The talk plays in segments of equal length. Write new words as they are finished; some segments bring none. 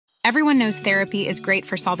Everyone knows therapy is great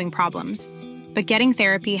for solving problems, but getting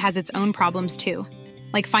therapy has its own problems too,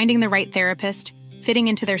 like finding the right therapist, fitting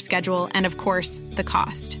into their schedule, and of course, the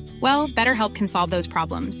cost. Well, BetterHelp can solve those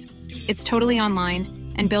problems. It's totally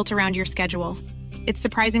online and built around your schedule. It's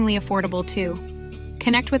surprisingly affordable too.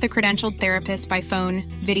 Connect with a credentialed therapist by phone,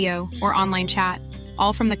 video, or online chat,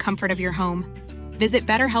 all from the comfort of your home. Visit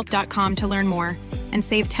BetterHelp.com to learn more and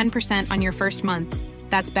save 10% on your first month.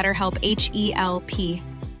 That's BetterHelp, H-E-L-P.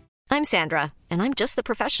 I'm Sandra, and I'm just the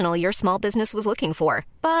professional your small business was looking for.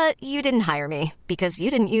 But you didn't hire me because you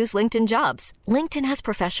didn't use LinkedIn Jobs. LinkedIn has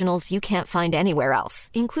professionals you can't find anywhere else,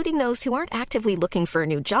 including those who aren't actively looking for a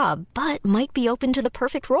new job, but might be open to the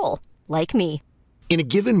perfect role, like me. In a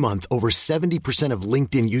given month, over 70% of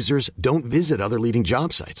LinkedIn users don't visit other leading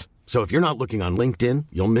job sites. So if you're not looking on LinkedIn,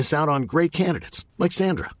 you'll miss out on great candidates like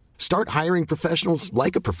Sandra. Start hiring professionals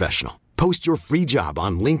like a professional. Post your free job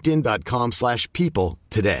on linkedin.com/people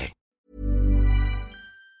today.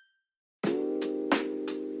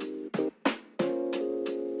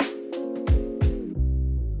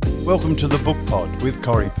 Welcome to the Book Pod with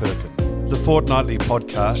Corrie Perkin, the fortnightly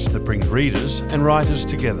podcast that brings readers and writers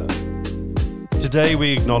together. Today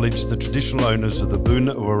we acknowledge the traditional owners of the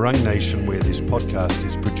Boonwurrung Wurrung Nation where this podcast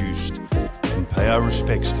is produced and pay our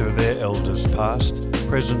respects to their elders past,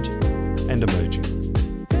 present and emerging.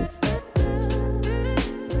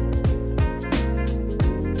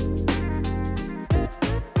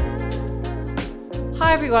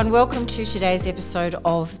 Hi everyone, welcome to today's episode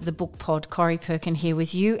of the Book Pod. Corrie Perkin here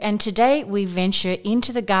with you, and today we venture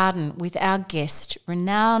into the garden with our guest,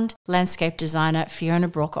 renowned landscape designer Fiona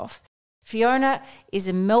Brockhoff. Fiona is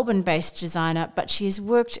a Melbourne-based designer, but she has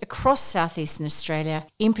worked across southeastern Australia,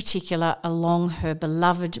 in particular along her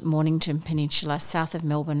beloved Mornington Peninsula south of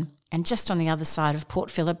Melbourne and just on the other side of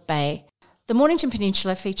Port Phillip Bay. The Mornington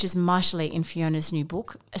Peninsula features mightily in Fiona's new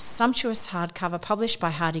book, a sumptuous hardcover published by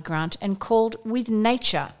Hardy Grant and called With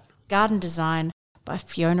Nature, Garden Design by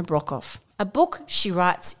Fiona Brockhoff. A book, she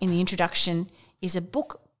writes in the introduction, is a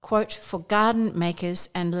book, quote, for garden makers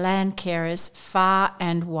and land carers far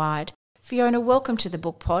and wide. Fiona, welcome to the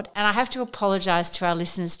Book Pod, and I have to apologise to our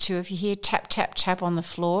listeners too. If you hear tap, tap, tap on the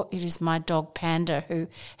floor, it is my dog Panda who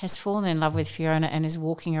has fallen in love with Fiona and is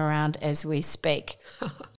walking around as we speak.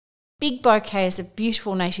 Big bouquets of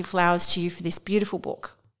beautiful native flowers to you for this beautiful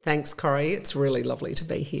book. Thanks, Corrie. It's really lovely to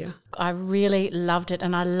be here. I really loved it,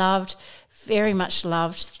 and I very much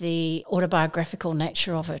loved the autobiographical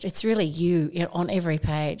nature of it. It's really you on every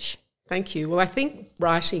page. Thank you. Well, I think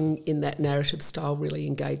writing in that narrative style really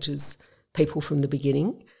engages people from the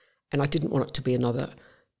beginning, and I didn't want it to be another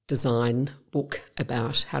design book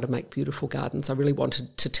about how to make beautiful gardens. I really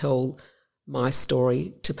wanted to tell my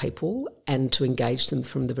story to people and to engage them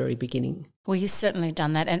from the very beginning. Well, you've certainly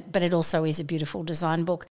done that, but it also is a beautiful design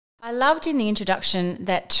book. I loved in the introduction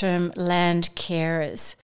that term land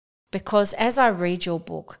carers, because as I read your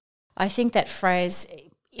book, I think that phrase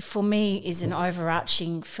for me is an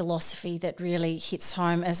overarching philosophy that really hits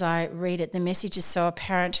home as I read it. The message is so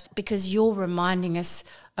apparent because you're reminding us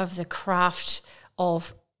of the craft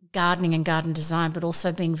of gardening and garden design, but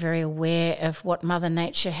also being very aware of what Mother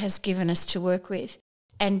Nature has given us to work with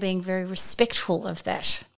and being very respectful of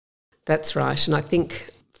that. That's right. And I think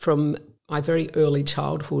from my very early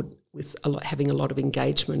childhood, with having a lot of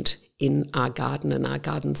engagement in our garden and our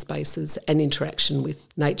garden spaces and interaction with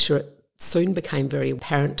nature, it soon became very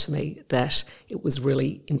apparent to me that it was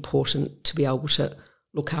really important to be able to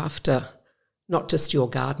look after not just your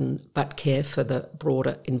garden, but care for the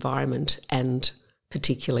broader environment and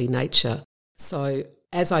particularly nature. So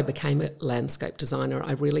as I became a landscape designer,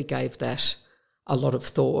 I really gave that a lot of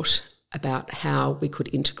thought about how we could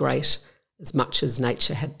integrate as much as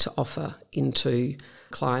nature had to offer into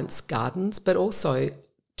clients' gardens, but also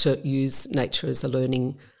to use nature as a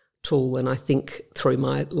learning tool. And I think through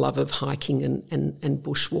my love of hiking and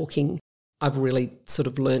bushwalking, I've really sort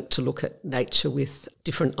of learnt to look at nature with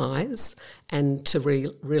different eyes and to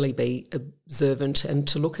really be observant and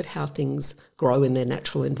to look at how things grow in their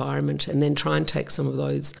natural environment and then try and take some of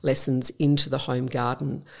those lessons into the home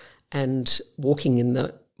garden. And walking in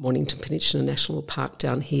the Mornington Peninsula National Park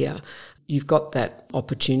down here, you've got that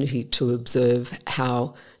opportunity to observe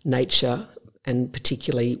how nature, and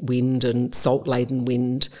particularly wind and salt-laden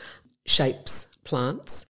wind, shapes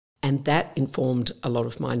plants. And that informed a lot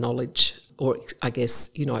of my knowledge, or I guess,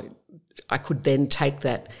 I could then take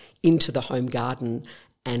that into the home garden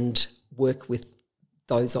and work with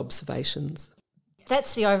those observations.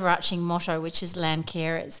 That's the overarching motto, which is land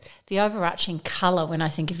carers. The overarching colour, when I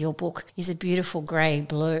think of your book, is a beautiful grey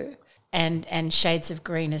blue. and shades of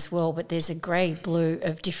green as well, but there's a grey blue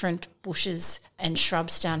of different bushes and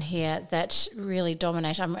shrubs down here that really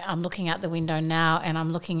dominate. I'm looking out the window now and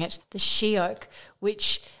I'm looking at the she oak,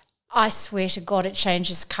 which I swear to God it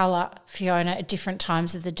changes colour, Fiona, at different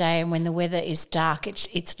times of the day, and when the weather is dark,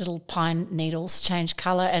 its little pine needles change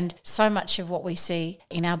colour, and so much of what we see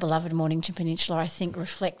in our beloved Mornington Peninsula, I think,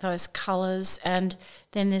 reflect those colours. And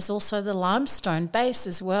then there's also the limestone base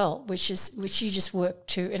as well, which you just work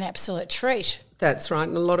to an absolute treat. That's right,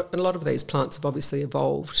 and a lot of these plants have obviously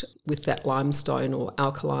evolved with that limestone or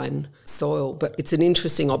alkaline soil. But it's an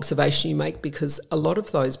interesting observation you make, because a lot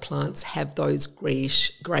of those plants have those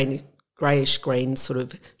greyish-green sort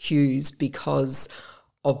of hues because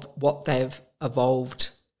of what they've evolved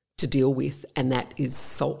to deal with, and that is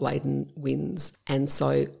salt-laden winds. And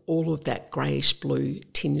so all of that greyish-blue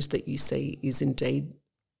tinge that you see is indeed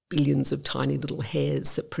billions of tiny little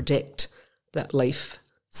hairs that protect that leaf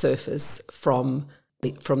surface from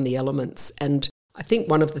the elements. And I think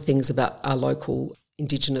one of the things about our local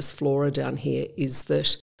Indigenous flora down here is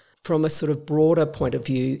that from a sort of broader point of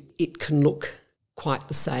view, it can look quite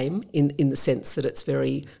the same in the sense that it's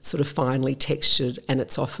very sort of finely textured, and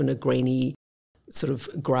it's often a greeny sort of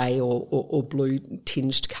grey or blue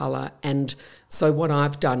tinged colour. And so what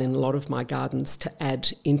I've done in a lot of my gardens to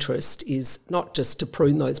add interest is not just to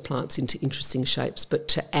prune those plants into interesting shapes, but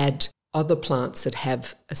to add other plants that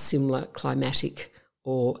have a similar climatic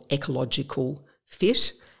or ecological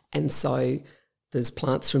fit. And so there's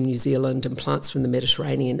plants from New Zealand and plants from the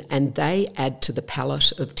Mediterranean, and they add to the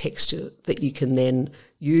palette of texture that you can then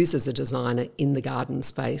use as a designer in the garden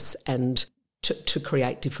space and to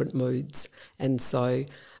create different moods. And so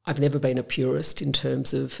I've never been a purist in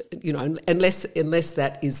terms of, unless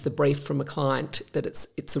that is the brief from a client that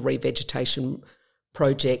it's a revegetation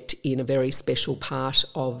project in a very special part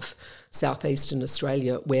of southeastern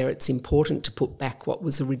Australia where it's important to put back what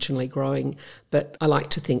was originally growing. But I like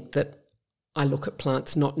to think that I look at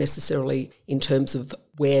plants not necessarily in terms of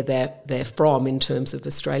where they're from in terms of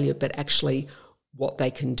Australia, but actually what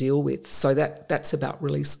they can deal with. So that's about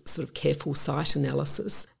really sort of careful site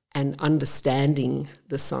analysis and understanding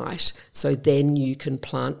the site, so then you can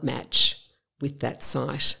plant match with that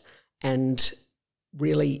site and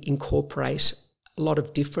really incorporate a lot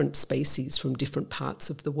of different species from different parts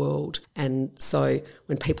of the world. And so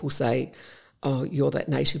when people say, oh, you're that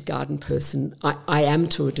native garden person, I am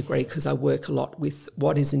to a degree, because I work a lot with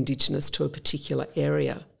what is Indigenous to a particular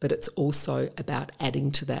area, but it's also about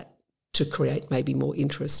adding to that to create maybe more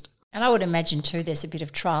interest. And I would imagine too there's a bit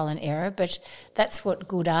of trial and error, but that's what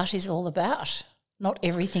good art is all about. Not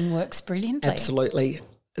everything works brilliantly. Absolutely.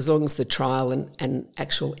 As long as the trial and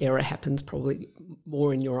actual error happens probably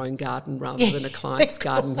more in your own garden rather than a client's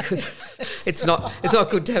garden, because it's not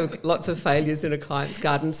good to have lots of failures in a client's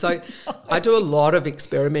garden. So I do a lot of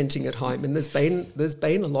experimenting at home, and there's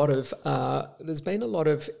been a lot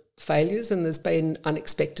of failures, and there's been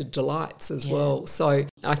unexpected delights as well. So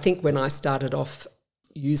I think when I started off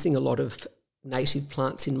using a lot of native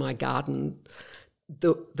plants in my garden,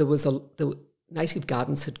 the native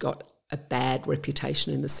gardens had got a bad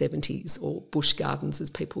reputation in the 70s, or bush gardens as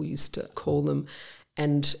people used to call them.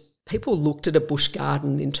 And people looked at a bush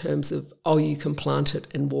garden in terms of, oh, you can plant it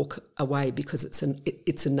and walk away because it's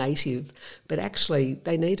a native. But actually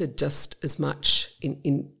they needed just as much,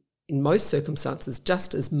 in most circumstances,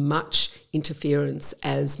 just as much interference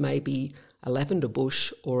as maybe a lavender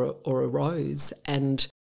bush or a rose. And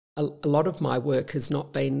a lot of my work has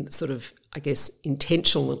not been sort of, I guess,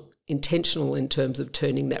 intentional in terms of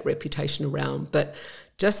turning that reputation around, but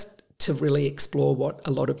just to really explore what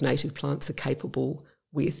a lot of native plants are capable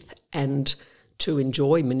with, and to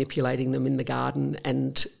enjoy manipulating them in the garden.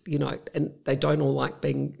 And and they don't all like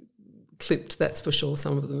being clipped, that's for sure.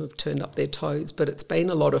 Some of them have turned up their toes, but it's been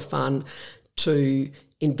a lot of fun to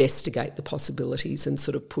investigate the possibilities and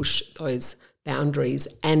sort of push those boundaries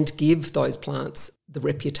and give those plants the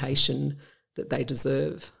reputation that they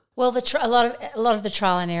deserve. Well, a lot of the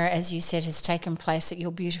trial and error, as you said, has taken place at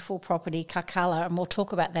your beautiful property, Kakala, and we'll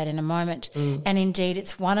talk about that in a moment. And indeed,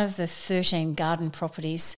 it's one of the 13 garden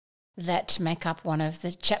properties that make up one of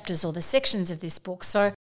the chapters or the sections of this book.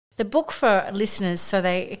 So the book, for listeners, so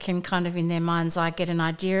they can kind of in their mind's eye get an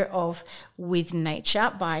idea of With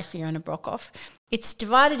Nature by Fiona Brockhoff. It's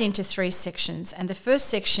divided into 3 sections, and the first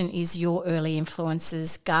section is your early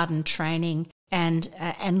influences, garden training, and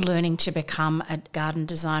learning to become a garden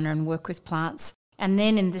designer and work with plants. And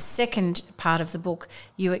then in the second part of the book,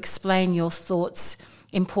 you explain your thoughts,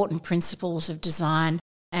 important principles of design,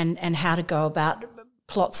 and how to go about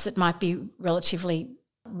plots that might be relatively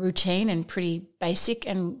routine and pretty basic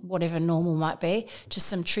and whatever normal might be, to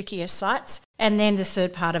some trickier sites. And then the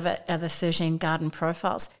third part of it are the 13 garden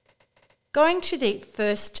profiles. Going to the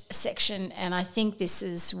first section, and I think this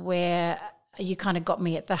is where you kind of got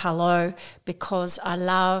me at the hello, because I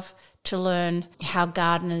love to learn how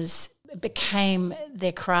gardeners became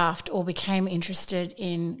their craft or became interested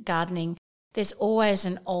in gardening. There's always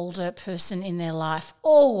an older person in their life.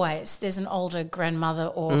 Always. There's an older grandmother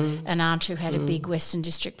or an aunt who had a big Western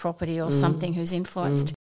District property or something who's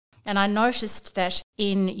influenced. And I noticed that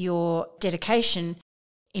in your dedication,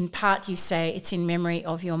 in part you say it's in memory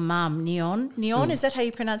of your mum, Neon. Neon, is that how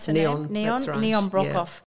you pronounce her name? Neon, that's right. Neon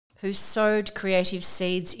Brockhoff, who sowed creative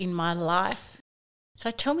seeds in my life.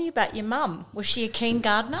 So tell me about your mum. Was she a keen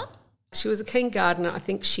gardener? She was a keen gardener. I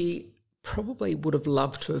think she probably would have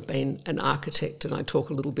loved to have been an architect, and I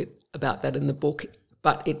talk a little bit about that in the book,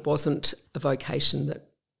 but it wasn't a vocation that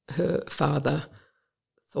her father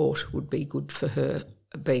thought would be good for her,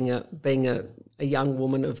 being a young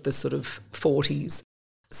woman of the sort of 40s.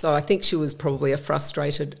 So I think she was probably a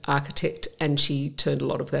frustrated architect, and she turned a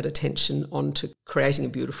lot of that attention onto creating a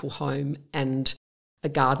beautiful home and a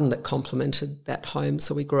garden that complemented that home.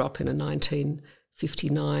 So we grew up in a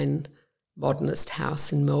 1959 modernist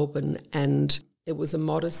house in Melbourne, and it was a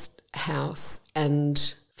modest house,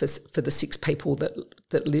 and for the 6 people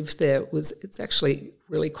that lived there, it's actually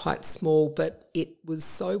really quite small, but it was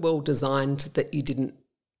so well designed that you didn't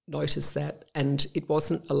notice that. And it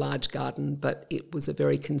wasn't a large garden, but it was a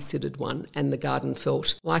very considered one, and the garden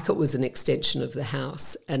felt like it was an extension of the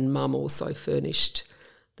house. And Mum also furnished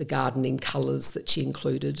the garden in colours that she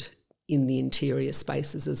included in the interior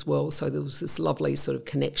spaces as well. So there was this lovely sort of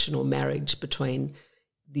connection or marriage between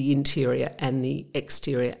the interior and the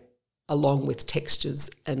exterior, along with textures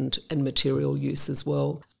and material use as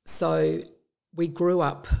well. So we grew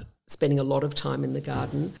up spending a lot of time in the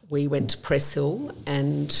garden. We went to Press Hill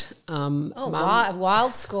and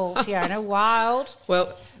wild school, Fiona, wild.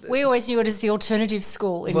 Well, we always knew it as the alternative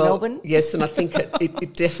school in Melbourne. Yes, and I think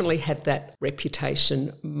it definitely had that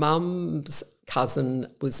reputation. Mum's cousin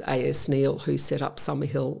was A.S. Neil, who set up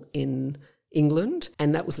Summerhill in England,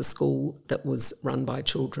 and that was a school that was run by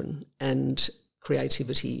children, and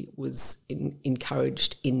creativity was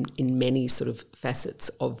encouraged in many sort of facets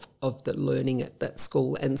of the learning at that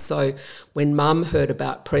school. And so when Mum heard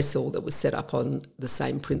about Press Hill, that was set up on the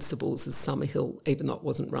same principles as Summerhill, even though it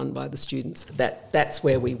wasn't run by the students, that's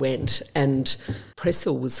where we went. And Press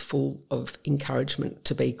Hill was full of encouragement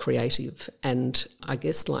to be creative. And I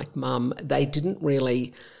guess like Mum,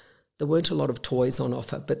 there weren't a lot of toys on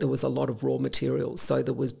offer, but there was a lot of raw materials. So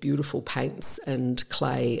there was beautiful paints and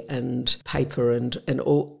clay and paper and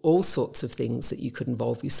all sorts of things that you could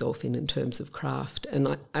involve yourself in terms of craft.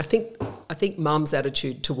 And I think Mum's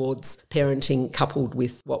attitude towards parenting, coupled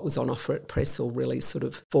with what was on offer at Press Hill, really sort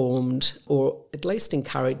of formed, or at least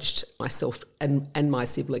encouraged myself and my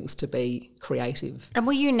siblings to be creative. And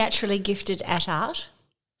were you naturally gifted at art?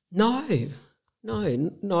 No.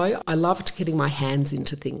 I loved getting my hands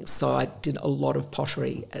into things. So I did a lot of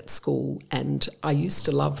pottery at school, and I used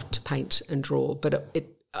to love to paint and draw, but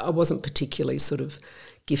I wasn't particularly sort of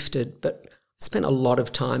gifted, but I spent a lot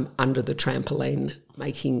of time under the trampoline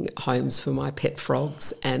making homes for my pet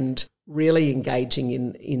frogs and really engaging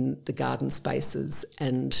in the garden spaces.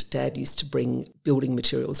 And Dad used to bring building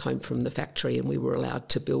materials home from the factory, and we were allowed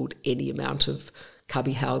to build any amount of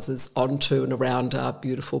cubby houses onto and around our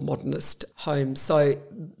beautiful modernist home. So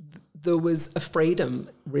there was a freedom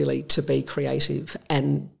really to be creative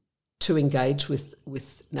and to engage with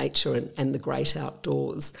nature and the great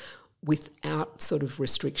outdoors without sort of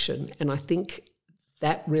restriction. And I think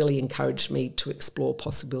that really encouraged me to explore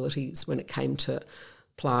possibilities when it came to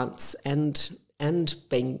plants and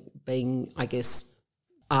being, I guess,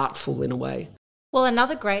 artful in a way. Well,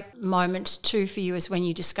 another great moment too for you is when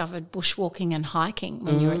you discovered bushwalking and hiking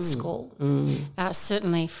when you were at school.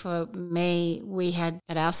 Certainly for me,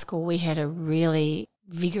 at our school, we had a really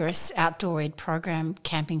vigorous outdoor ed program,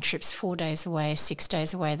 camping trips 4 days away, 6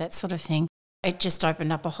 days away, that sort of thing. It just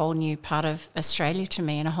opened up a whole new part of Australia to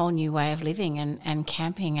me and a whole new way of living and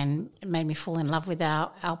camping, and it made me fall in love with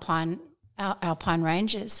our alpine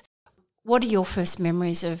ranges. What are your first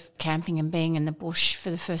memories of camping and being in the bush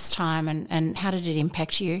for the first time, and how did it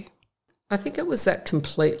impact you? I think it was that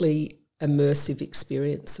completely immersive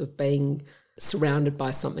experience of being surrounded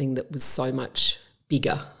by something that was so much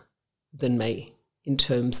bigger than me in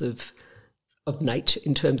terms of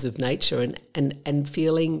nature, and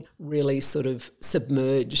feeling really sort of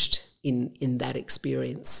submerged in that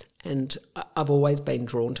experience. And I've always been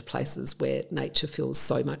drawn to places where nature feels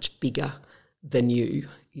so much bigger than you,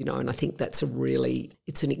 and I think that's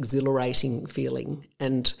it's an exhilarating feeling.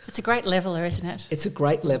 And it's a great leveler, isn't it? It's a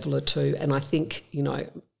great leveler too. And I think,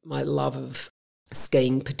 my love of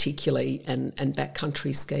skiing particularly and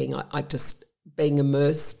backcountry skiing, I just, being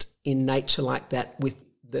immersed in nature like that with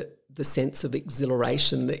the sense of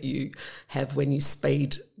exhilaration that you have when you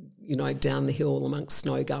speed, down the hill amongst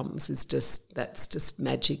snow gums that's just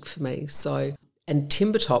magic for me. So, and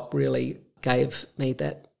Timbertop really gave me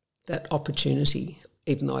that opportunity,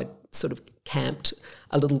 even though I'd sort of camped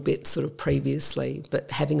a little bit sort of previously, but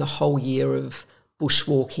having a whole year of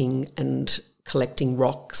bushwalking and collecting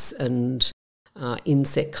rocks and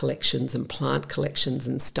insect collections and plant collections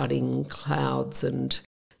and studying clouds, and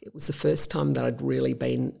it was the first time that I'd really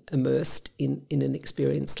been immersed in an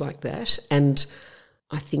experience like that. And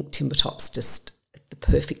I think Timbertop's just at the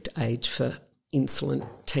perfect age for insolent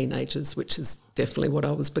teenagers, which is definitely what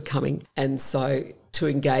I was becoming. And so to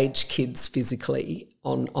engage kids physically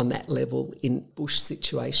on that level in bush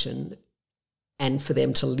situation, and for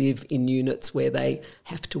them to live in units where they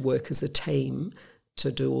have to work as a team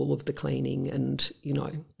to do all of the cleaning and,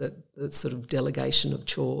 the sort of delegation of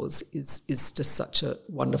chores is just such a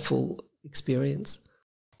wonderful experience.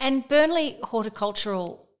 And Burnley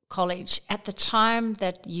Horticultural College, at the time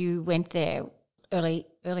that you went there, early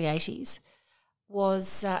 80s,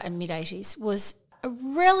 was and mid-80s, was a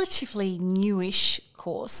relatively newish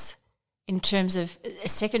course in terms of a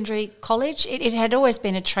secondary college. It had always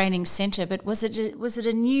been a training centre, but was it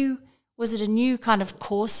a new kind of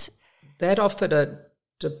course? That offered a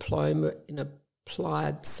diploma in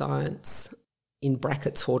applied science, in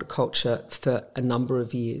brackets horticulture, for a number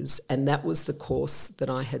of years, and that was the course that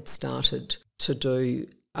I had started to do.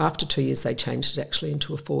 After 2 years, they changed it actually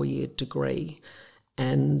into a 4-year degree,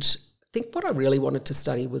 and I think what I really wanted to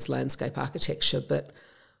study was landscape architecture, but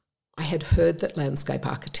I had heard that landscape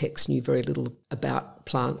architects knew very little about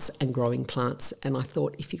plants and growing plants, and I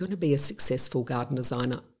thought, if you're going to be a successful garden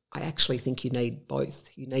designer, I actually think you need both.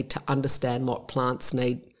 You need to understand what plants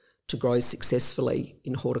need to grow successfully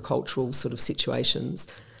in horticultural sort of situations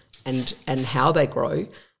and how they grow,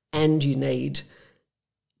 and you need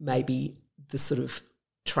maybe the sort of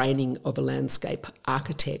training of a landscape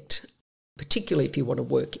architect, particularly if you want to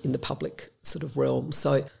work in the public sort of realm.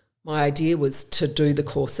 So my idea was to do the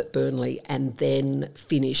course at Burnley and then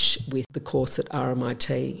finish with the course at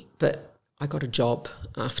RMIT, but I got a job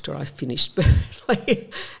after I finished Burnley,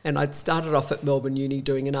 and I'd started off at Melbourne Uni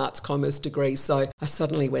doing an arts commerce degree. So I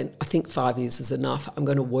suddenly went, I think 5 years is enough. I'm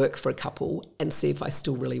going to work for a couple and see if I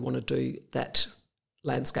still really want to do that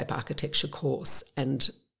landscape architecture course, and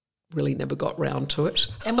really never got round to it.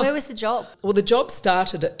 And where was the job? Well, the job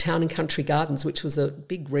started at Town and Country Gardens, which was a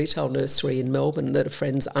big retail nursery in Melbourne that a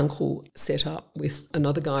friend's uncle set up with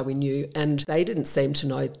another guy we knew, and they didn't seem to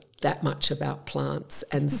know that much about plants.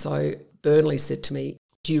 And so Burnley said to me,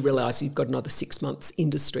 do you realise you've got another 6 months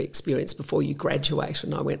industry experience before you graduate?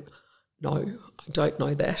 And I went, no, I don't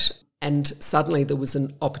know that. And suddenly there was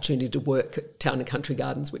an opportunity to work at Town and Country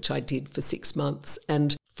Gardens, which I did for 6 months.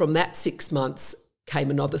 And from that 6 months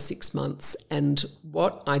came another 6 months. And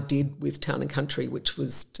what I did with Town and Country, which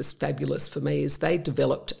was just fabulous for me, is they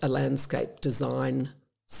developed a landscape design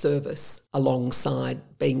service alongside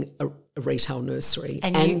being a retail nursery.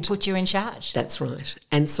 And you put you in charge. That's right.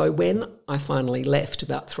 And so when I finally left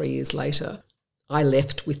about 3 years later, I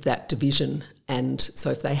left with that division. And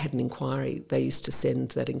so if they had an inquiry, they used to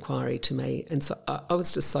send that inquiry to me. And so I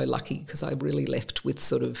was just so lucky because I really left with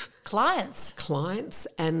sort of clients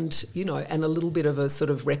and, and a little bit of a sort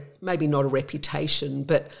of maybe not a reputation,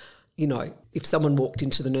 but, if someone walked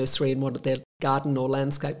into the nursery and wanted their garden or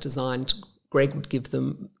landscape designed, Greg would give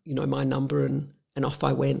them, my number and off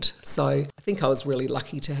I went. So I think I was really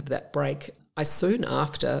lucky to have that break. I soon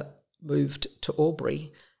after moved to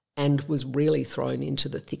Albury and was really thrown into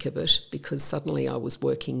the thick of it because suddenly I was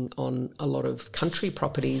working on a lot of country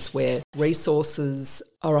properties where resources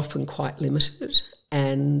are often quite limited,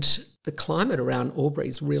 and the climate around Albury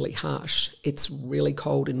is really harsh. It's really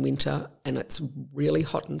cold in winter and it's really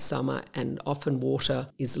hot in summer, and often water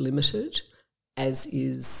is limited, as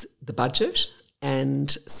is the budget.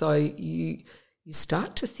 And so you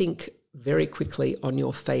start to think very quickly on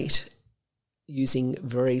your feet using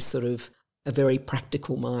a very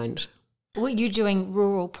practical mind. Were you doing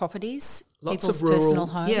rural properties? Lots people's of rural, personal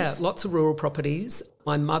homes? Yeah, lots of rural properties.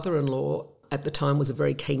 My mother-in-law at the time was a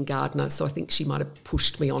very keen gardener, so I think she might have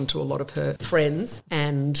pushed me onto a lot of her friends,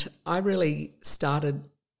 and I really started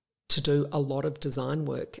to do a lot of design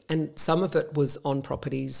work, and some of it was on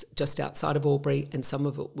properties just outside of Albury, and some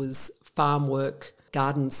of it was farm work,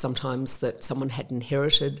 gardens sometimes that someone had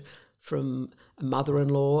inherited from a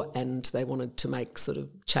mother-in-law, and they wanted to make sort of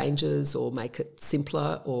changes or make it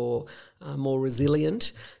simpler or more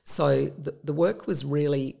resilient. So the work was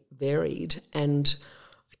really varied, and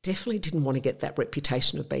I definitely didn't want to get that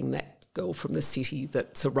reputation of being that girl from the city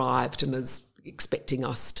that's arrived and is expecting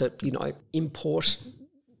us to, import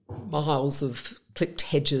miles of clipped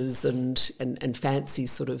hedges and fancy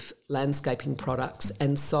sort of landscaping products.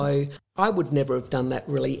 And so I would never have done that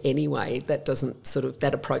really anyway.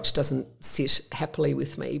 That approach doesn't sit happily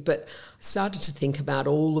with me. But I started to think about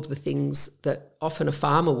all of the things that often a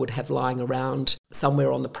farmer would have lying around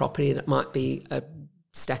somewhere on the property, and it might be a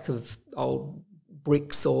stack of old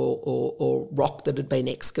bricks or rock that had been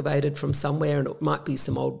excavated from somewhere, and it might be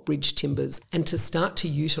some old bridge timbers, and to start to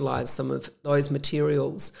utilise some of those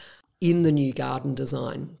materials in the new garden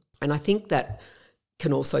design. And I think that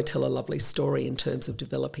can also tell a lovely story in terms of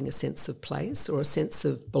developing a sense of place or a sense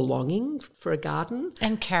of belonging for a garden.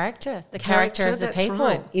 And character, the character of the people.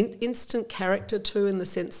 Right. Instant character too, in the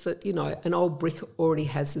sense that, an old brick already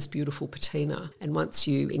has this beautiful patina, and once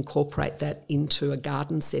you incorporate that into a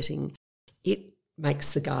garden setting, it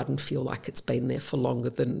makes the garden feel like it's been there for longer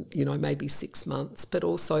than, maybe 6 months. But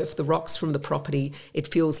also if the rock's from the property, it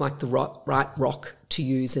feels like the right rock to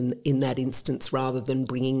use in that instance, rather than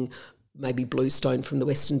bringing maybe bluestone from the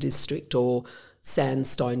Western District or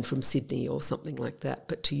sandstone from Sydney or something like that,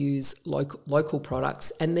 but to use local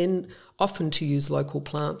products, and then often to use local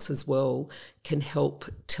plants as well, can help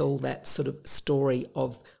tell that sort of story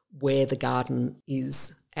of where the garden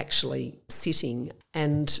is actually sitting,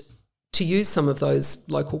 and to use some of those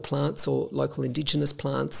local plants or local Indigenous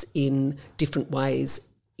plants in different ways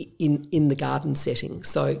in the garden setting.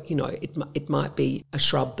 So, it might be a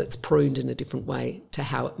shrub that's pruned in a different way to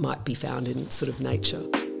how it might be found in sort of nature.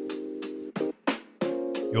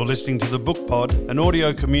 You're listening to The Book Pod, an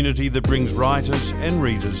audio community that brings writers and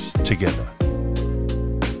readers together.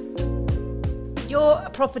 Your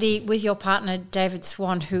property with your partner, David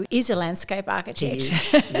Swan, who is a landscape architect. He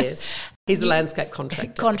is, yes. He's a landscape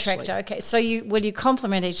contractor. Okay. So you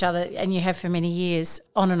complement each other, and you have for many years,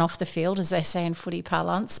 on and off the field, as they say in footy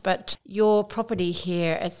parlance. But your property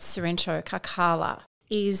here at Sorrento, Kakala,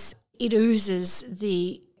 it oozes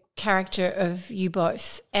the character of you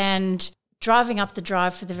both. And driving up the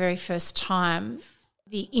drive for the very first time,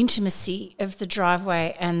 the intimacy of the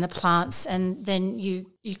driveway and the plants, and then you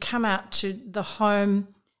come out to the home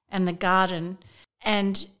and the garden,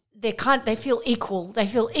 and they feel equal. They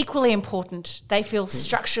feel equally important. They feel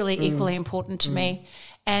structurally equally important to me,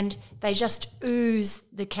 and they just ooze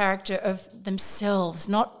the character of themselves,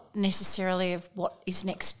 not necessarily of what is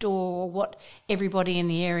next door or what everybody in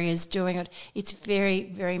the area is doing. It's very,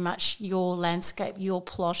 very much your landscape, your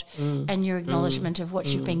plot, and your acknowledgement of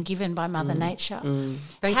what you've been given by Mother Nature.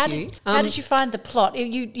 Thank you. How did you find the plot?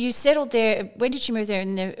 You settled there. When did you move there?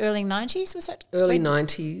 In the early 90s, was that? Early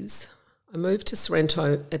 90s. I moved to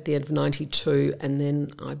Sorrento at the end of 92, and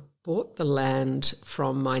then I bought the land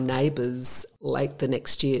from my neighbours late the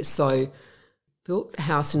next year. So built the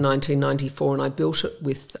house in 1994, and I built it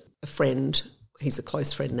with a friend. He's a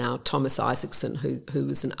close friend now, Thomas Isaacson, who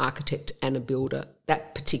was an architect and a builder.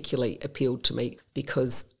 That particularly appealed to me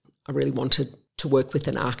because I really wanted to work with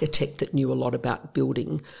an architect that knew a lot about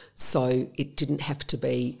building, so it didn't have to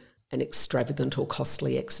be an extravagant or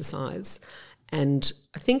costly exercise. And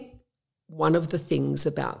I think one of the things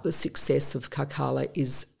about the success of Kakala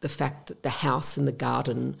is the fact that the house and the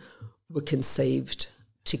garden were conceived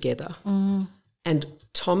together. And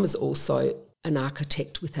Tom is also an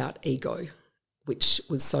architect without ego, which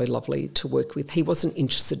was so lovely to work with. He wasn't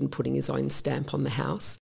interested in putting his own stamp on the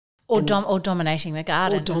house. Or dominating the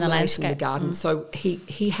garden and the landscape. So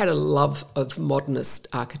he had a love of modernist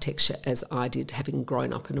architecture, as I did, having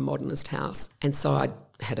grown up in a modernist house. And so I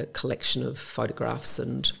had a collection of photographs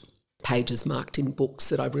and pages marked in books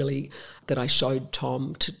that I showed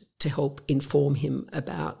Tom to help inform him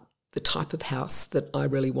about the type of house that I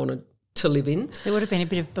really wanted to live in. There would have been a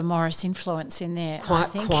bit of Beaumaris influence in there, I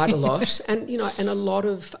think. Quite a lot. And, and a lot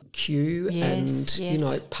of Kew and,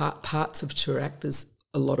 parts of Toorak. There's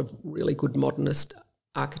a lot of really good modernist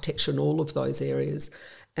architecture in all of those areas.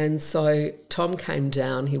 And so Tom came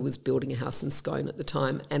down. He was building a house in Scone at the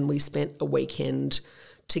time, and we spent a weekend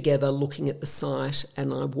together looking at the site,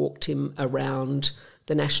 and I walked him around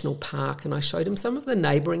the national park, and I showed him some of the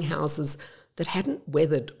neighbouring houses that hadn't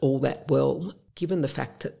weathered all that well, given the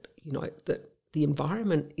fact that that the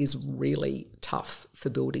environment is really tough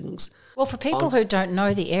for buildings. Well, for people who don't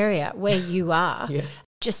know the area where you are,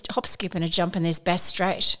 just hop, skip and a jump and there's Bass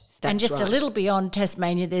Strait. And just a little beyond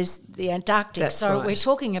Tasmania, there's the Antarctic. We're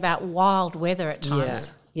talking about wild weather at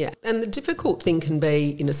times. Yeah, and the difficult thing can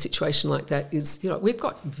be in a situation like that is, we've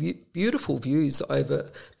got beautiful views over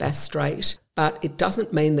Bass Strait, but it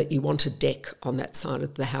doesn't mean that you want a deck on that side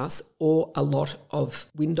of the house or a lot of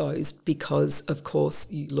windows because, of course,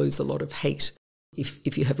 you lose a lot of heat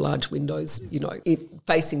if you have large windows,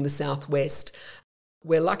 facing the southwest.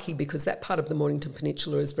 We're lucky because that part of the Mornington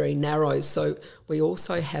Peninsula is very narrow, so we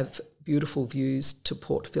also have beautiful views to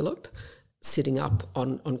Port Phillip, sitting up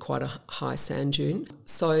on quite a high sand dune.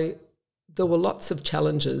 So there were lots of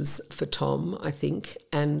challenges for Tom, I think,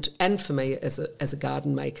 and for me as a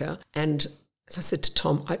garden maker. And as I said to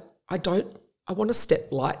Tom, I want to step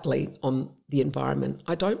lightly on the environment.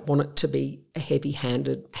 I don't want it to be a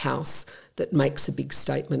heavy-handed house that makes a big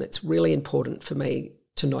statement. It's really important for me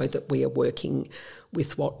to know that we are working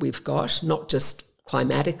with what we've got, not just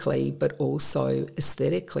climatically, but also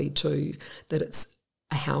aesthetically too, that it's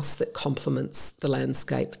a house that complements the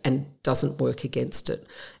landscape and doesn't work against it.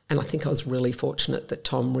 And I think I was really fortunate that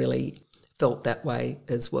Tom really felt that way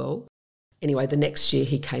as well. Anyway, the next year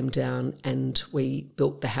he came down and we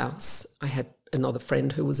built the house. I had another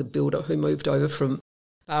friend who was a builder who moved over from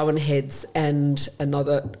Barwon Heads and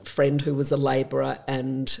another friend who was a labourer,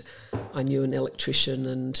 and I knew an electrician.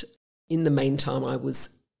 And in the meantime, I was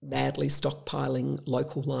madly stockpiling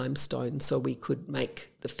local limestone so we could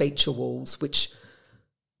make the feature walls, which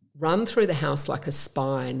run through the house like a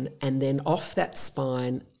spine, and then off that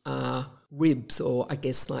spine are ribs, or I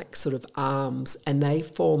guess like sort of arms, and they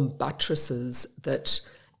form buttresses that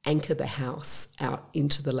anchor the house out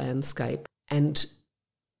into the landscape. And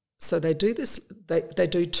so they do this, they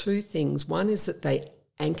do two things. One is that they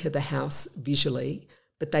anchor the house visually,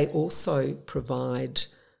 but they also provide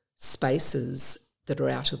spaces that are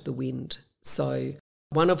out of the wind. So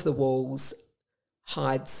one of the walls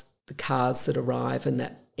hides the cars that arrive and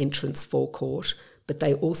that entrance forecourt, but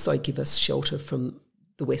they also give us shelter from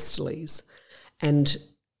the westerlies. And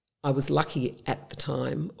I was lucky at the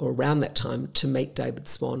time, or around that time, to meet David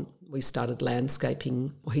Swan. We started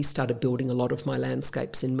landscaping, or he started building a lot of my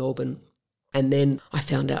landscapes in Melbourne. And then I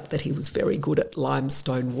found out that he was very good at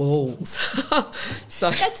limestone walls.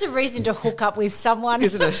 So that's a reason to hook up with someone,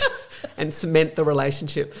 isn't it? And cement the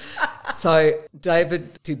relationship. So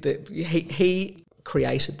David did he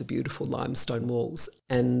created the beautiful limestone walls,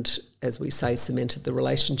 and as we say, cemented the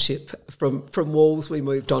relationship. From walls we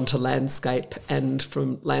moved on to landscape, and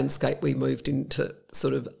from landscape we moved into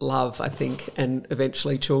sort of love, I think, and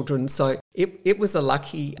eventually children. So it was a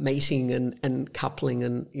lucky meeting and coupling,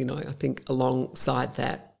 and I think alongside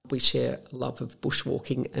that we share a love of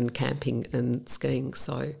bushwalking and camping and skiing.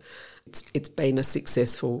 So it's been a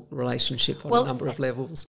successful relationship on a number of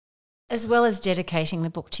levels. As well as dedicating the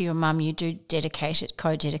book to your mum, you do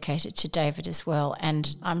co-dedicate it to David as well.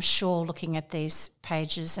 And I'm sure looking at these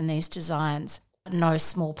pages and these designs, no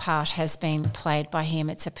small part has been played by him.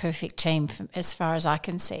 It's a perfect team as far as I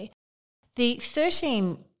can see. The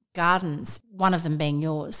 13 gardens, one of them being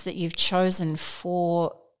yours, that you've chosen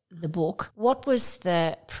for the book, what was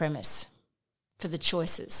the premise for the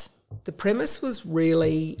choices? The premise was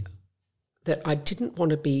really that I didn't want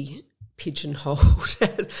to be pigeonholed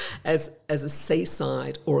as a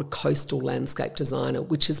seaside or a coastal landscape designer,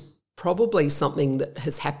 which is probably something that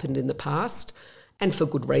has happened in the past, and for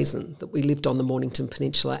good reason, that we lived on the Mornington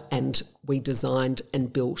Peninsula and we designed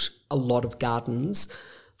and built a lot of gardens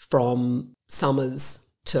from Summers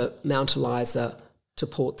to Mount Eliza to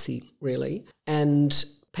Portsea, really. And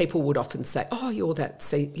people would often say, oh, you're that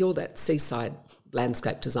seaside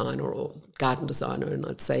landscape designer or garden designer, and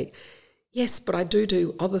I'd say, yes, but I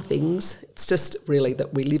do other things. It's just really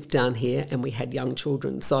that we lived down here and we had young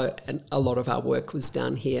children, and a lot of our work was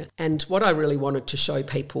down here. And what I really wanted to show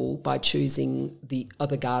people by choosing the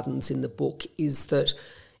other gardens in the book is that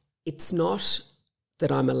it's not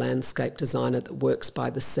that I'm a landscape designer that works by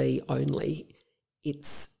the sea only.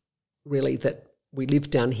 It's really that we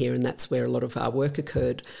lived down here and that's where a lot of our work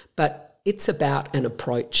occurred. But it's about an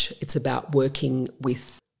approach. It's about working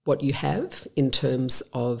with what you have in terms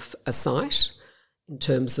of a site, in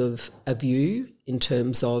terms of a view, in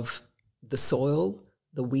terms of the soil,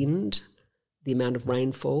 the wind, the amount of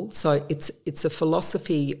rainfall. So it's a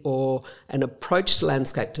philosophy or an approach to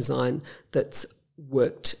landscape design that's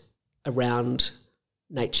worked around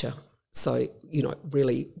nature. So,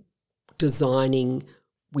 really designing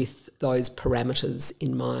with those parameters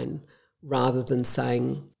in mind, rather than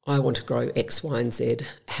saying, I want to grow X, Y, and Z.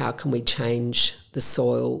 How can we change the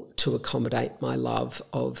soil to accommodate my love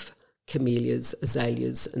of camellias,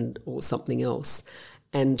 azaleas, or something else?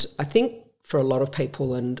 And I think for a lot of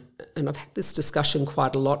people, and I've had this discussion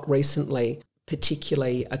quite a lot recently,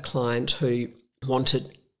 particularly a client who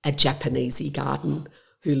wanted a Japanesey garden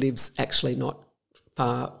who lives actually not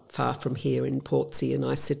far from here in Portsea, and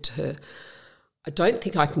I said to her, I don't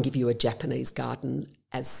think I can give you a Japanese garden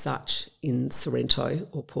as such in Sorrento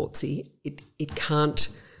or Portsea. It can't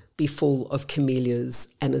be full of camellias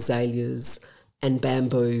and azaleas and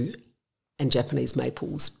bamboo and Japanese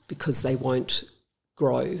maples because they won't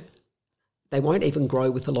grow. They won't even grow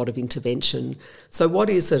with a lot of intervention. So what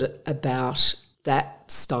is it about that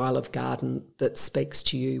style of garden that speaks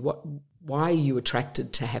to you? Why are you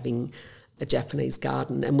attracted to having a Japanese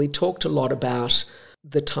garden? And we talked a lot about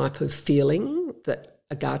the type of feeling that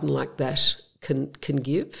a garden like that can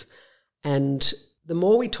give. And the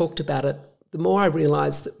more we talked about it, the more I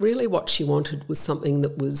realised that really what she wanted was something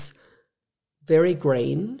that was very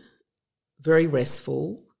green, very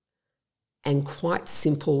restful, and quite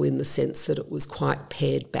simple in the sense that it was quite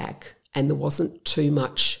pared back and there wasn't too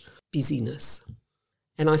much busyness.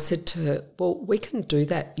 And I said to her, well, we can do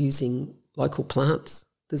that using local plants.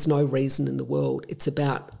 There's no reason in the world. It's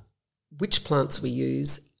about which plants we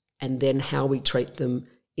use and then how we treat them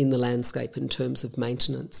in the landscape in terms of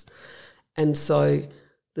maintenance. And so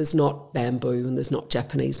there's not bamboo and there's not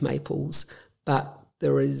Japanese maples, but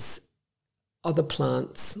there is other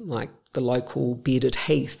plants like the local bearded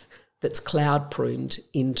heath that's cloud pruned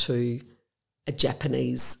into a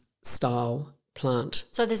Japanese style plant.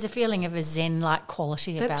 So there's a feeling of a zen-like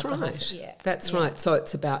quality That's about right. them. Yeah. That's right. So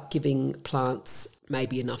it's about giving plants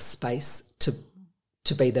maybe enough space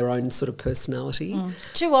to be their own sort of personality.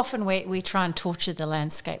 Too often we try and torture the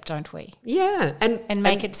landscape, don't we? Yeah, and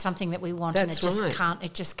make it something that we want, and it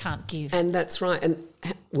right. just can't give. And that's right. And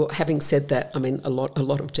well, having said that, I mean a lot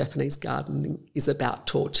of Japanese gardening is about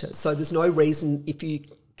torture. So there's no reason if you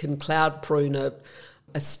can cloud prune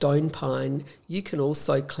a stone pine, you can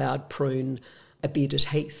also cloud prune a bearded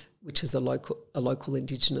heath, which is a local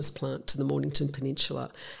indigenous plant to the Mornington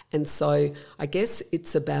Peninsula. And so I guess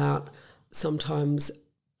it's about sometimes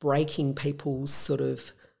breaking people's sort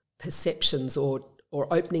of perceptions or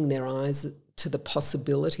opening their eyes to the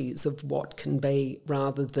possibilities of what can be,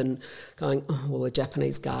 rather than going, oh, well, a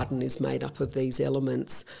Japanese garden is made up of these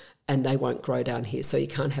elements and they won't grow down here, so you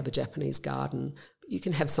can't have a Japanese garden. You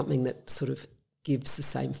can have something that sort of gives the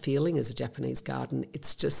same feeling as a Japanese garden.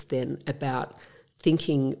 It's just then about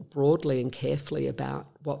thinking broadly and carefully about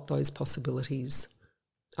what those possibilities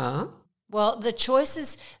are. Well, the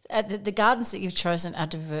choices, the gardens that you've chosen are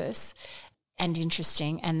diverse and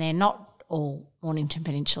interesting, and they're not all Mornington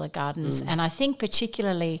Peninsula gardens. And I think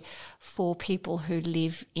particularly for people who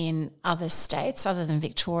live in other states other than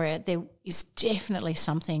Victoria, there is definitely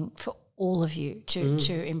something for all of you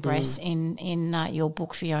to embrace in your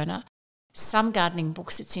book, Fiona. Some gardening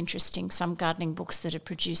books, it's interesting, some gardening books that are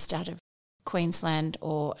produced out of Queensland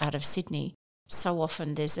or out of Sydney, so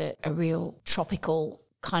often there's a real tropical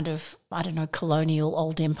kind of, I don't know, colonial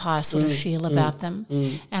old empire sort of feel about them.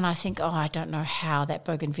 And I think, I don't know how that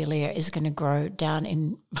bougainvillea is going to grow down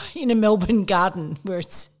in a Melbourne garden where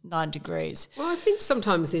it's 9 degrees. Well, I think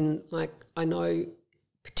sometimes I know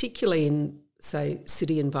particularly in, say,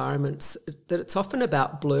 city environments, that it's often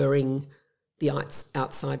about blurring the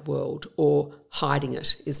outside world or hiding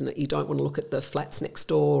it, isn't it? You don't want to look at the flats next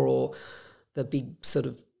door or the big sort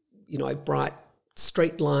of, bright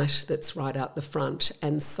street light that's right out the front.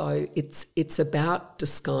 And so it's about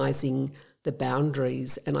disguising the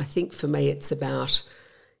boundaries. And I think for me it's about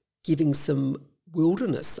giving some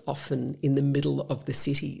wilderness often in the middle of the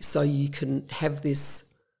city, so you can have this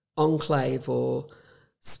enclave or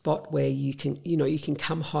spot where you can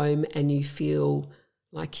come home and you feel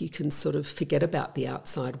like you can sort of forget about the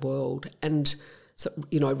outside world. And so,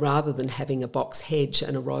 rather than having a box hedge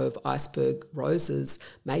and a row of iceberg roses,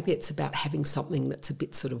 maybe it's about having something that's a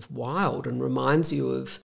bit sort of wild and reminds you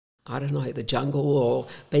of, I don't know, the jungle or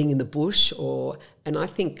being in the bush. And I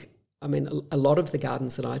think, a lot of the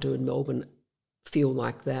gardens that I do in Melbourne feel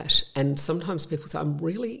like that. And sometimes people say, I'm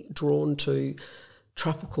really drawn to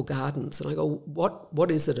tropical gardens. And I go,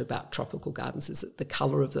 what is it about tropical gardens? Is it the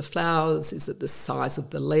colour of the flowers? Is it the size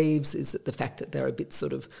of the leaves? Is it the fact that they're a bit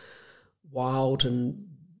sort of wild and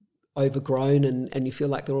overgrown and you feel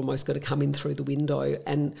like they're almost going to come in through the window?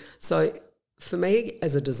 And so for me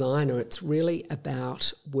as a designer, it's really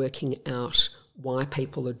about working out why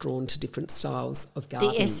people are drawn to different styles of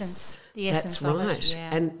gardens. The essence That's of right. it,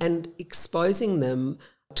 yeah. And exposing them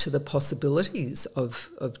to the possibilities of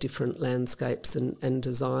different landscapes and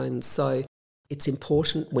designs. So it's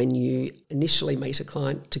important when you initially meet a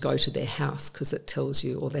client to go to their house because it tells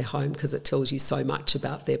you, or their home, because it tells you so much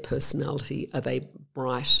about their personality. Are they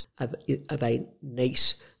bright? Are they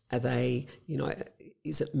neat? Are they,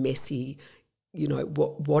 is it messy?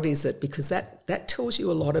 What is it? Because that tells you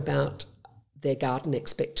a lot about their garden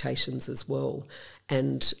expectations as well.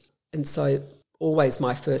 And so always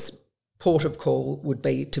my first port of call would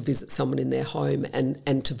be to visit someone in their home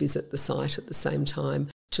and to visit the site at the same time,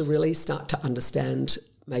 to really start to understand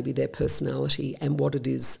maybe their personality and what it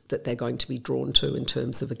is that they're going to be drawn to in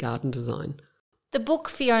terms of a garden design. The book,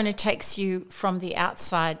 Fiona, takes you from the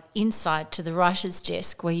outside inside to the writer's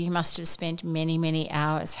desk, where you must have spent many, many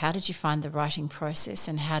hours. How did you find the writing process,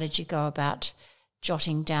 and how did you go about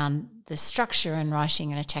jotting down the structure and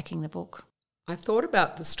writing and attacking the book? I thought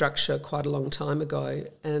about the structure quite a long time ago,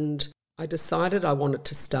 and I decided I wanted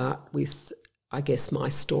to start with, I guess, my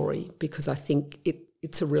story, because I think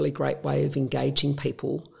it's a really great way of engaging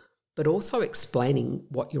people, but also explaining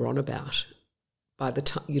what you're on about. By the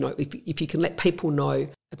time, if you can let people know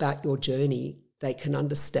about your journey, they can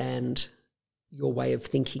understand your way of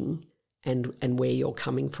thinking and where you're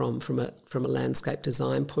coming from a landscape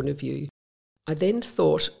design point of view. I then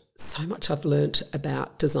thought, so much I've learnt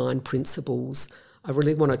about design principles. I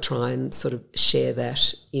really want to try and sort of share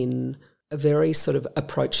that in a very sort of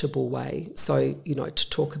approachable way. So, to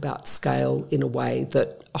talk about scale in a way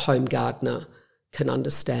that a home gardener can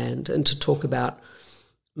understand, and to talk about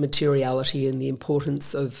materiality and the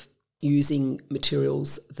importance of using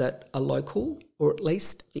materials that are local or at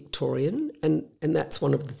least Victorian. And that's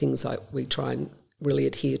one of the things we try and really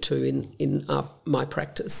adhere to in my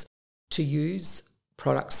practice, to use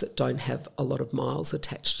products that don't have a lot of miles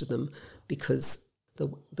attached to them, because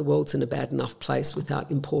the world's in a bad enough place without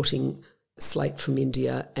importing slate from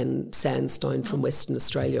India and sandstone from Western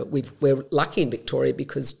Australia. We're lucky in Victoria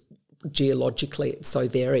because geologically it's so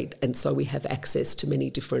varied, and so we have access to many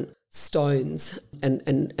different stones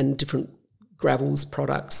and different gravels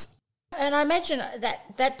products. And I imagine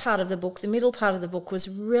that part of the book, the middle part of the book, was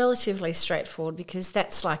relatively straightforward, because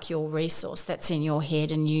that's like your resource, that's in your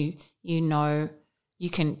head, and you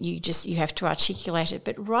have to articulate it.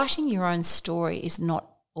 But writing your own story is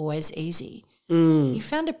not always easy. You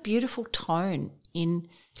found a beautiful tone in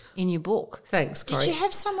your book. Thanks, Corey. Did you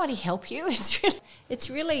have somebody help you? It's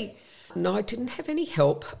really No, I didn't have any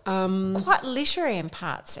help. Quite literary in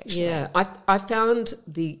parts, actually. Yeah, I found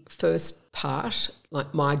the first part,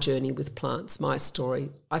 like my journey with plants, my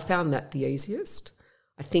story, I found that the easiest.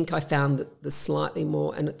 I think I found that the slightly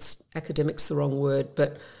more, and it's academic's the wrong word,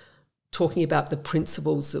 but talking about the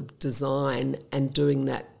principles of design and doing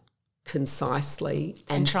that concisely.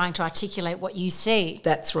 And trying to articulate what you see.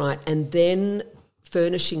 That's right. And then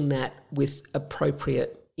furnishing that with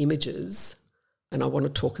appropriate images. And I want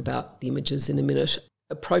to talk about the images in a minute.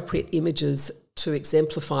 Appropriate images to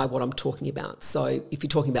exemplify what I'm talking about. So if you're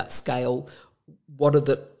talking about scale, what are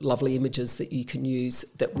the lovely images that you can use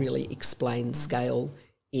that really explain scale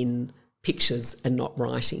in pictures and not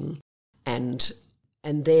writing? And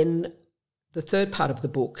then the third part of the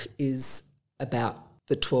book is about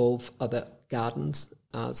the 12 other gardens.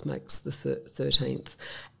 Ours makes the 13th.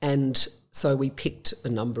 And so we picked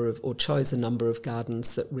chose a number of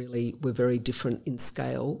gardens that really were very different in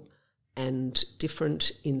scale and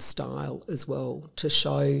different in style as well, to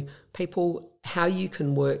show people how you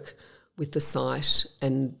can work with the site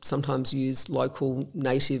and sometimes use local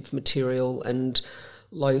native material and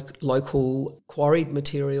local quarried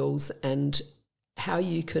materials, and how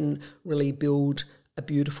you can really build a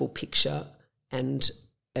beautiful picture and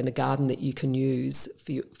a garden that you can use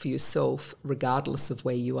for yourself regardless of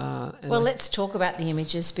where you are. Well, let's talk about the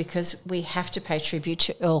images, because we have to pay tribute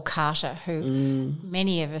to Earl Carter, who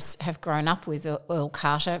many of us have grown up with. Earl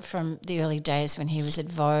Carter from the early days when he was at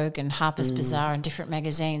Vogue and Harper's Bazaar and different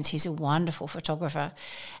magazines. He's a wonderful photographer,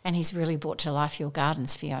 and he's really brought to life your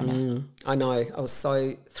gardens, Fiona. I know. I was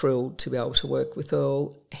so thrilled to be able to work with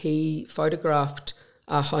Earl. He photographed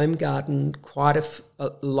our home garden quite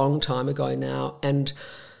a long time ago now, and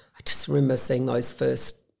I just remember seeing those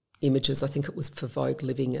first images. I think it was for Vogue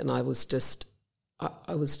Living, and I was just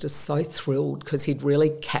so thrilled, because he'd really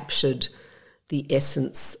captured the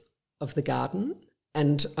essence of the garden,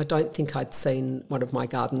 and I don't think I'd seen one of my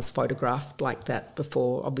gardens photographed like that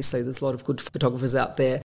before. Obviously there's a lot of good photographers out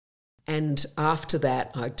there, and after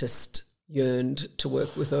that I just yearned to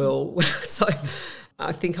work with Earl. So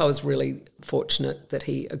I think I was really fortunate that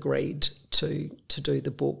he agreed to do the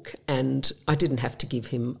book, and I didn't have to give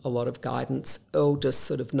him a lot of guidance. Earl just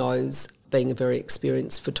sort of knows, being a very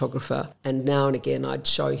experienced photographer, and now and again I'd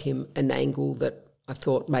show him an angle that I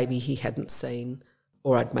thought maybe he hadn't seen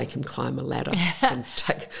or I'd make him climb a ladder and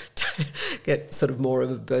get sort of more of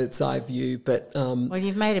a bird's eye view. But well,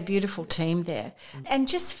 you've made a beautiful team there. And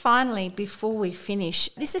just finally, before we finish,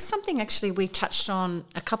 this is something actually we touched on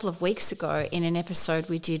a couple of weeks ago in an episode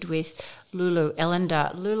we did with Lulu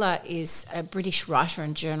Ellender. Lula is a British writer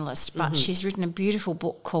and journalist, but she's written a beautiful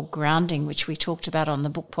book called Grounding, which we talked about on the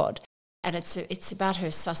Book Pod. And it's about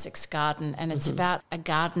her Sussex garden, and it's about a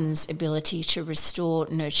garden's ability to restore,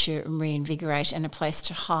 nurture and reinvigorate, and a place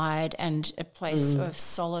to hide, and a place of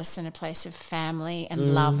solace, and a place of family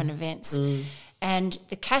and love and events. And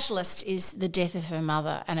the catalyst is the death of her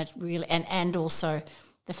mother, and it really and also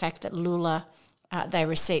the fact that Lula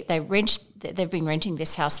they've been renting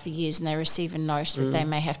this house for years, and they receive a note that they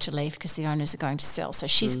may have to leave because the owners are going to sell. So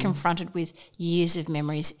she's confronted with years of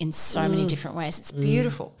memories in so many different ways. It's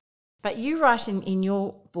beautiful. But you write in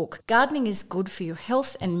your book, gardening is good for your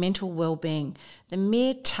health and mental well-being. The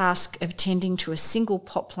mere task of tending to a single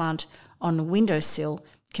pot plant on a windowsill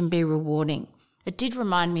can be rewarding. It did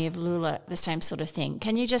remind me of Lula, the same sort of thing.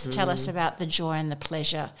 Can you just tell us about the joy and the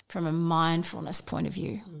pleasure from a mindfulness point of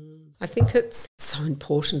view? I think it's so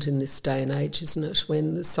important in this day and age, isn't it,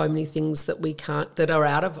 when there's so many things that we can't, that are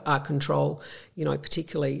out of our control, you know,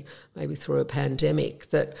 particularly maybe through a pandemic,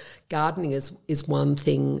 that gardening is one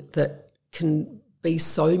thing that can be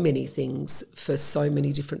so many things for so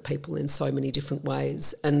many different people in so many different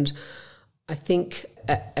ways. And I think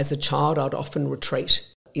as a child I'd often retreat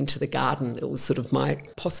into the garden. It was sort of my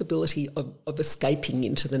possibility of escaping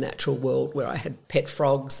into the natural world, where I had pet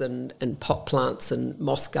frogs and pot plants and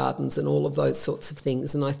moss gardens and all of those sorts of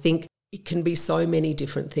things. And I think it can be so many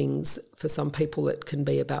different things. For some people it can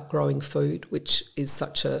be about growing food, which is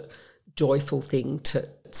such a joyful thing, to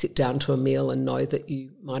sit down to a meal and know that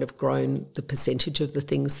you might have grown the percentage of the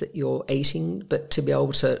things that you're eating, but to be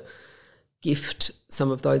able to gift some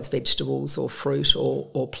of those vegetables or fruit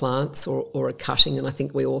or plants or a cutting. And I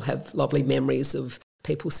think we all have lovely memories of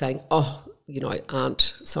people saying, oh, you know,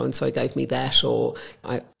 Aunt so-and-so gave me that, or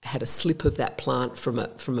I had a slip of that plant from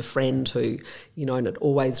a friend who, you know, and it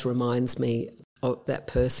always reminds me of that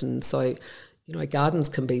person. So, you know, gardens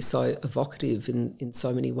can be so evocative in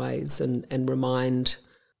so many ways, and remind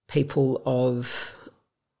people of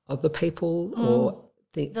other people or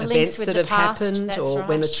the events that have happened, or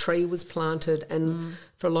when a tree was planted. And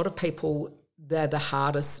for a lot of people, they're the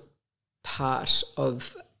hardest part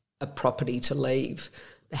of a property to leave.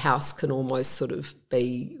 The house can almost sort of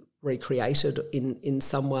be recreated in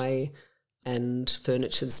some way, and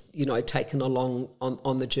furniture's, you know, taken along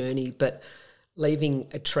on the journey. But leaving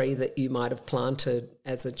a tree that you might have planted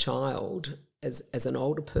as a child, as an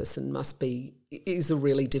older person, is a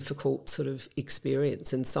really difficult sort of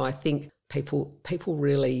experience. And so I think people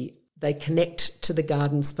really, they connect to the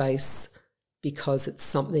garden space because it's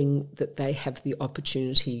something that they have the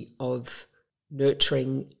opportunity of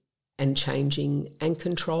nurturing and changing and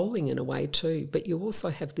controlling in a way too. But you also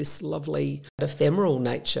have this lovely ephemeral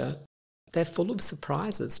nature. They're full of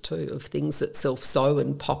surprises too, of things that self-sow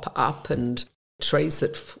and pop up, and trees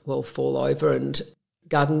that fall over, and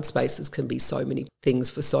garden spaces can be so many things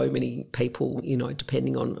for so many people, you know,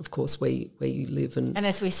 depending on, of course, where you live. And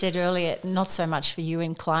as we said earlier, not so much for you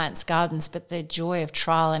in clients' gardens, but the joy of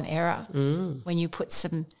trial and error. When you put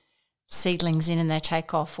some seedlings in and they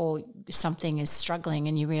take off, or something is struggling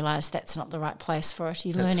and you realise that's not the right place for it.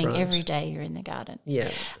 You're learning every day you're in the garden.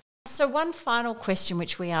 Yeah. So one final question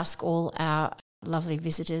which we ask all our lovely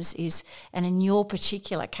visitors is, and in your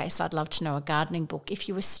particular case, I'd love to know a gardening book. If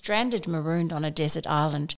you were stranded, marooned on a desert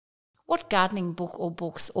island, what gardening book or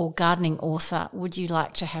books or gardening author would you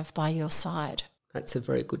like to have by your side? That's a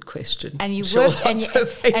very good question. And you worked,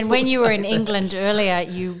 and when you were in England earlier,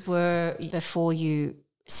 before you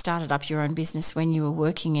started up your own business, when you were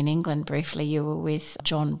working in England briefly, you were with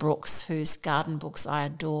John Brooks, whose garden books I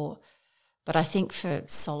adore. But I think for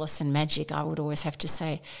solace and magic, I would always have to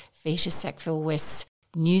say Vita Sackville-West's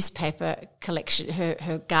newspaper collection,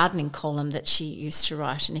 her gardening column that she used to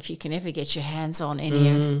write. And if you can ever get your hands on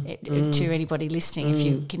to anybody listening, if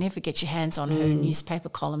you can ever get your hands on her newspaper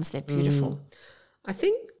columns, they're beautiful. I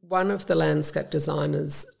think one of the landscape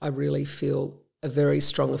designers I really feel a very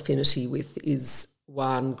strong affinity with is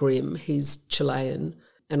Juan Grimm. He's Chilean,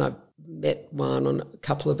 and I've met Juan on a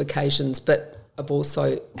couple of occasions, but I've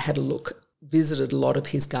also visited a lot of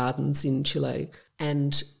his gardens in Chile,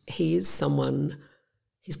 and he is someone,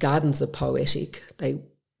 his gardens are poetic.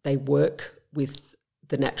 They work with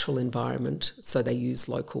the natural environment, so they use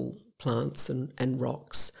local plants and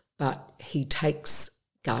rocks, but he takes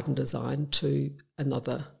garden design to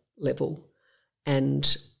another level.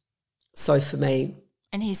 And so for me...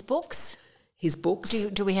 And his books? His books...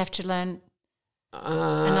 Do we have to learn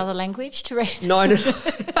Another language to read? No.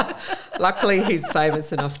 Luckily, he's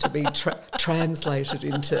famous enough to be translated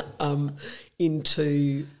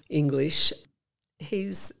into English.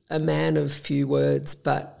 He's a man of few words,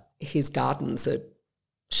 but his gardens are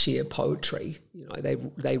sheer poetry. You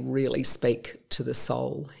know, they really speak to the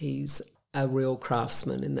soul. He's a real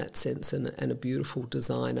craftsman in that sense, and a beautiful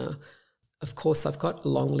designer. Of course, I've got a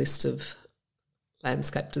long list of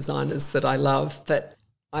landscape designers that I love, but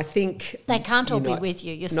I think they can't all be with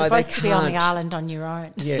you. You're supposed to be on the island on your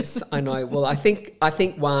own. Yes, I know. Well, I think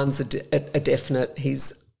Juan's a definite.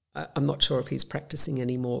 I'm not sure if he's practicing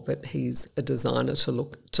anymore, but he's a designer to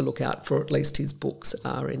look out for. At least his books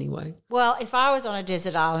are anyway. Well, if I was on a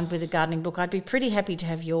desert island with a gardening book, I'd be pretty happy to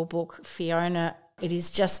have your book, Fiona. It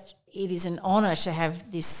is an honour to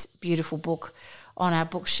have this beautiful book on our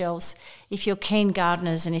bookshelves. If you're keen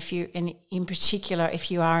gardeners, and in particular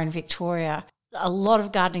if you are in Victoria, a lot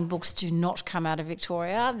of gardening books do not come out of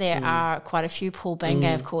Victoria. There are quite a few. Paul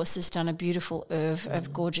Bangay, of course, has done a beautiful oeuvre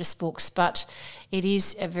of gorgeous books, but it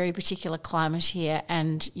is a very particular climate here,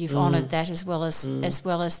 and you've honoured that as well as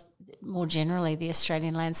more generally the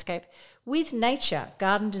Australian landscape. With Nature,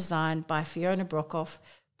 Garden Design by Fiona Brockhoff,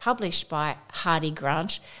 published by Hardy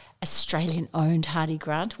Grant, Australian-owned Hardy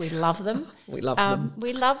Grant. We love them. We love them.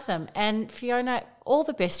 We love them. And Fiona, all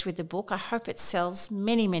the best with the book. I hope it sells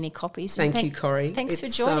many, many copies. Thank you, Corrie. Thanks for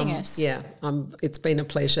joining us. Yeah, it's been a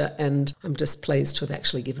pleasure, and I'm just pleased to have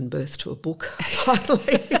actually given birth to a book,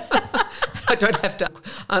 finally. I don't have to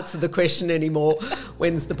answer the question anymore,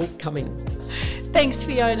 when's the book coming? Thanks,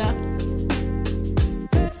 Fiona.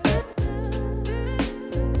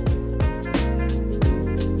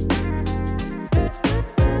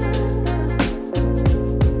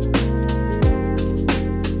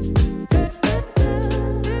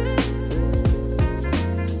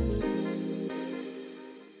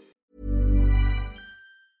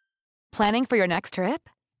 Planning for your next trip?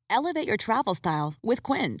 Elevate your travel style with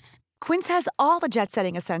Quince. Quince has all the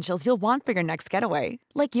jet-setting essentials you'll want for your next getaway,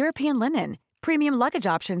 like European linen, premium luggage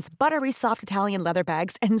options, buttery soft Italian leather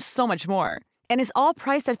bags, and so much more. And is all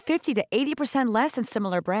priced at 50 to 80% less than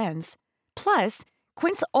similar brands. Plus,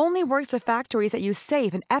 Quince only works with factories that use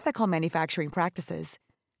safe and ethical manufacturing practices.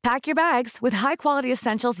 Pack your bags with high-quality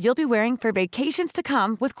essentials you'll be wearing for vacations to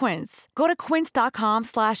come with Quince. Go to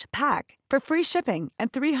quince.com/pack for free shipping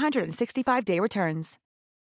and 365-day returns.